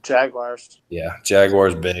 Cowboys. Jaguars. Yeah,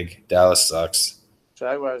 Jaguars big. Dallas sucks.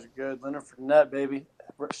 Jaguars are good. Leonard Fournette, baby.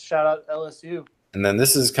 Shout out LSU. And then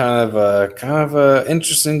this is kind of a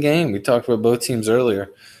interesting game. We talked about both teams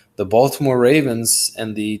earlier. The Baltimore Ravens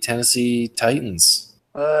and the Tennessee Titans.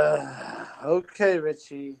 Okay,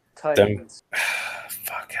 Richie. Titans.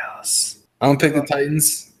 Fuck Ellis. I don't pick the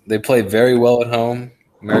Titans. They play very well at home.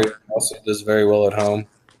 Mariota also does very well at home.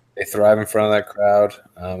 They thrive in front of that crowd.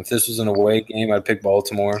 If this was an away game, I'd pick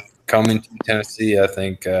Baltimore. Coming to Tennessee, I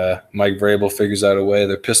think Mike Vrabel figures out a way.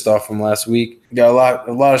 They're pissed off from last week. Got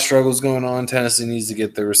a lot of struggles going on. Tennessee needs to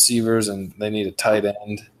get their receivers, and they need a tight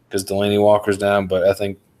end because Delaney Walker's down. But I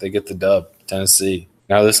think they get the dub, Tennessee.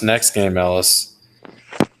 Now this next game, Ellis.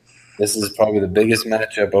 This is probably the biggest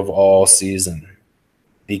matchup of all season.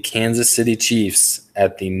 The Kansas City Chiefs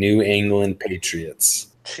at the New England Patriots.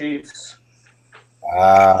 Chiefs.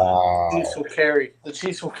 Wow. Chiefs will carry. The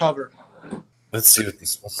Chiefs will cover. Let's see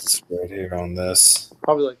what's the spread here on this.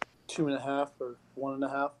 Probably like 2.5 or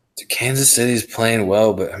 1.5. Kansas City's playing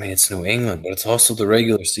well, but I mean it's New England, but it's also the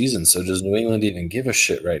regular season. So does New England even give a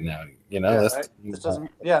shit right now? Right?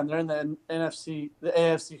 And they're in the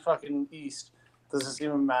AFC fucking East. Doesn't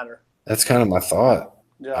even matter. That's kind of my thought.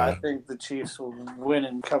 Yeah, I think the Chiefs will win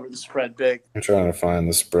and cover the spread big. I'm trying to find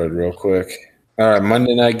the spread real quick. All right,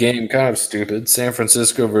 Monday night game, kind of stupid. San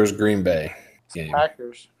Francisco versus Green Bay game.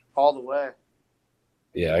 Packers all the way.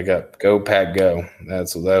 Yeah, I got go Pack go.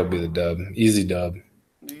 That'll be the dub. Easy dub.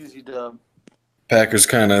 Easy dub. Packers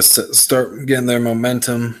kind of start getting their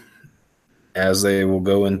momentum as they will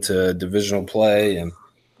go into divisional play, and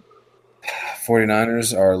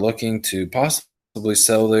 49ers are looking to possibly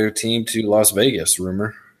sell their team to Las Vegas,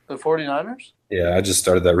 rumor. The 49ers? Yeah, I just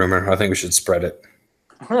started that rumor. I think we should spread it.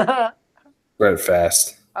 Spread it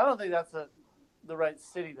fast. I don't think that's the right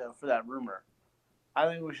city, though, for that rumor. I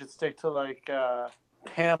think we should stick to,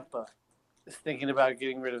 Tampa is thinking about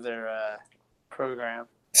getting rid of their program.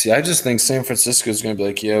 See, I just think San Francisco is going to be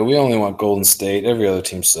like, yeah, we only want Golden State. Every other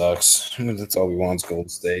team sucks. That's all we want is Golden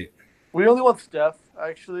State. We only want Steph,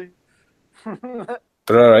 actually.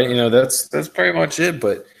 But all right, that's pretty much it.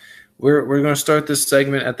 But we're going to start this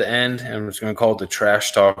segment at the end, and we're just going to call it the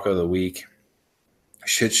trash talk of the week,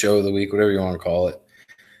 shit show of the week, whatever you want to call it.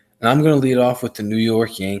 And I'm going to lead off with the New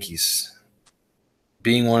York Yankees,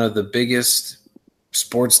 being one of the biggest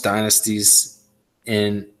sports dynasties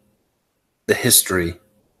in the history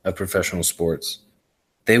of professional sports.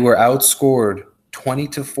 They were outscored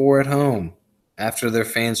 20-4 at home after their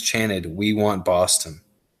fans chanted, "We want Boston."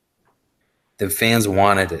 The fans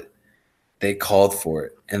wanted it. They called for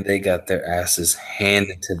it, and they got their asses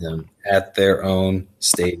handed to them at their own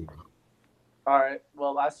stadium. All right.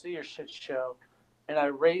 Well, I see your shit show, and I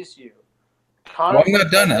raise you. Well, I'm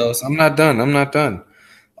not done, Ellis. I'm not done.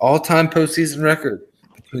 All-time postseason record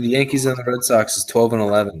between the Yankees and the Red Sox is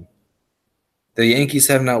 12-11. The Yankees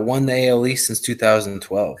have not won the AL East since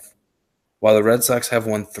 2012, while the Red Sox have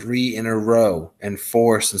won 3 in a row and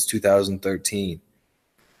 4 since 2013.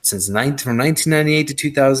 From 1998 to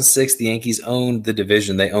 2006, the Yankees owned the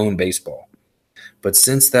division. They owned baseball. But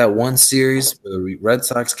since that one series where the Red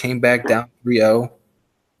Sox came back down 3-0,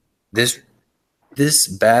 this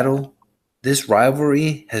battle, this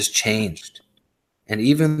rivalry has changed. And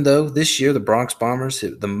even though this year the Bronx Bombers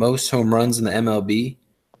hit the most home runs in the MLB,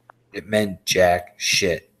 it meant jack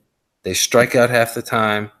shit. They strike out half the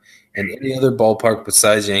time, and any other ballpark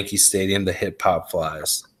besides Yankee Stadium, the hit pop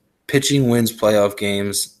flies. Pitching wins playoff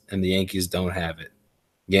games, and the Yankees don't have it.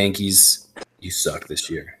 Yankees, you suck this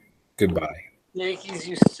year. Goodbye. Yankees,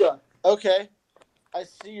 you suck. Okay. I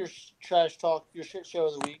see your trash talk, your shit show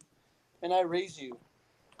of the week, and I raise you.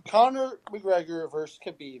 Conor McGregor versus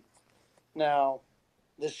Khabib. Now,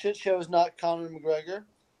 the shit show is not Conor McGregor.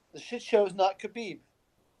 The shit show is not Khabib.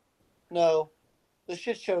 No, the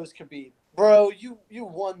shit show is Khabib. Bro, you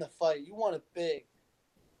won the fight. You won it big.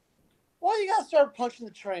 Why you gotta start punching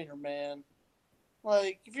the trainer, man?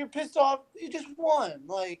 Like, if you're pissed off, you just won.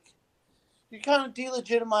 Like, you're kind of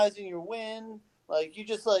delegitimizing your win. Like, you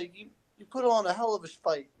just, like, you put on a hell of a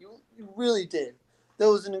fight. You really did. That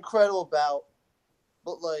was an incredible bout.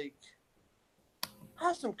 But, like,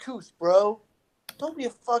 have some couth, bro. Don't be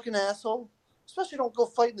a fucking asshole. Especially don't go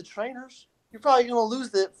fighting the trainers. You're probably going to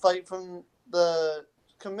lose that fight from the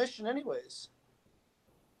commission anyways.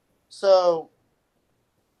 So,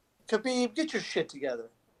 Khabib, get your shit together.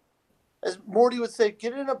 As Morty would say,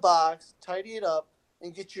 get it in a box, tidy it up,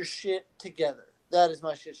 and get your shit together. That is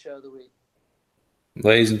my shit show of the week.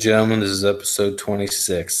 Ladies and gentlemen, this is episode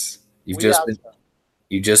 26. You've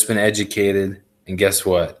just been educated, and guess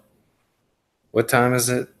what? What time is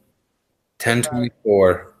it?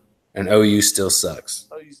 10:24, and OU still sucks.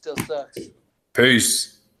 OU still sucks.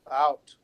 Peace. Out.